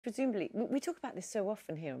Presumably, we talk about this so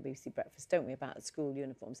often here on BBC Breakfast, don't we, about school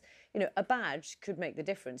uniforms. You know, a badge could make the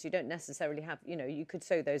difference. You don't necessarily have, you know, you could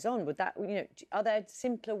sew those on. Would that, you know, are there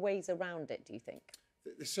simpler ways around it, do you think?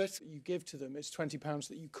 The cert you give to them is £20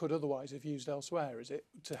 that you could otherwise have used elsewhere, is it,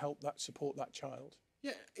 to help support that child?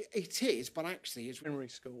 Yeah, it is, but actually it's... Primary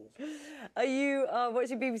school. Are you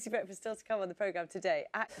watching BBC Breakfast still to come on the programme today?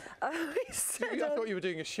 I thought you were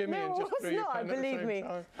doing a shimmy and just threw your pen at the same believe me,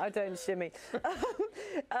 time. I don't shimmy.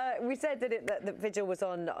 We said that the vigil was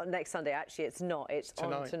on next Sunday. Actually, it's not. It's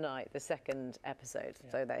on tonight, the second episode.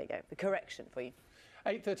 Yeah. So there you go. The correction for you.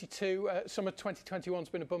 8:32. Summer 2021's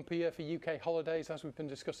been a bumper year for UK holidays, as we've been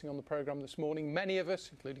discussing on the programme this morning. Many of us,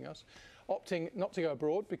 including us, opting not to go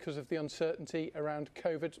abroad because of the uncertainty around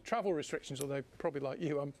COVID travel restrictions, although probably like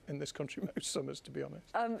you, I'm in this country most summers, to be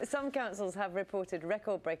honest. Some councils have reported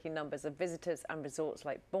record-breaking numbers of visitors, and resorts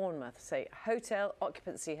like Bournemouth say hotel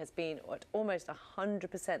occupancy has been at almost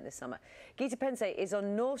 100% this summer. Gita Pense is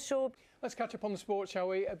on North Shore. Let's catch up on the sport, shall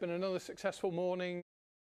we? It's been another successful morning.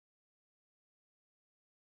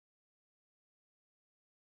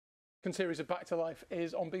 Series of Back to Life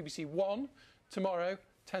is on BBC One tomorrow,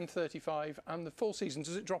 10:35, and the full season,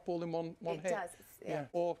 does it drop all in one hit? It does, yeah.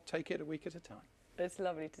 Or take it a week at a time. It's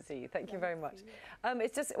lovely to see you. Thank you very much.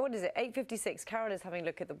 It's just, what is it, 8:56. Carol is having a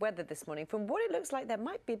look at the weather this morning. From what it looks like, there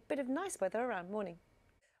might be a bit of nice weather around. Morning.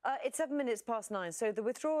 It's 9:07. So the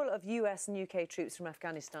withdrawal of US and UK troops from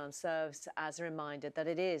Afghanistan serves as a reminder that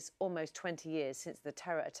it is almost 20 years since the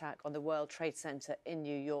terror attack on the World Trade Center in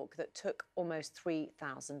New York that took almost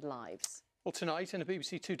 3,000 lives. Well, tonight in a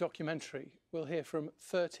BBC Two documentary, we'll hear from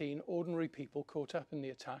 13 ordinary people caught up in the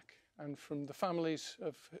attack and from the families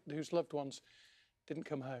of whose loved ones didn't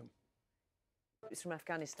come home. From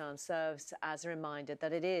Afghanistan serves as a reminder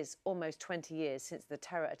that it is almost 20 years since the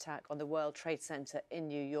terror attack on the World Trade Center in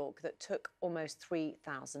New York that took almost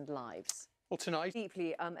 3,000 lives. Well, tonight...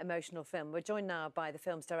 Deeply emotional film. We're joined now by the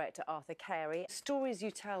film's director, Arthur Carey. Stories you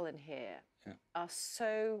tell in here are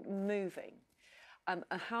so moving.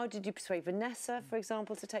 How did you persuade Vanessa, for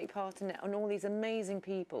example, to take part in it, and all these amazing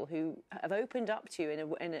people who have opened up to you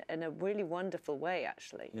in a really wonderful way,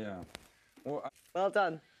 actually? Yeah. Well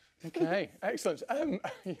done. OK, excellent.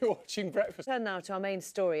 You're watching Breakfast. Turn now to our main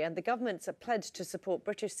story, and the government's pledged to support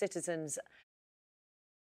British citizens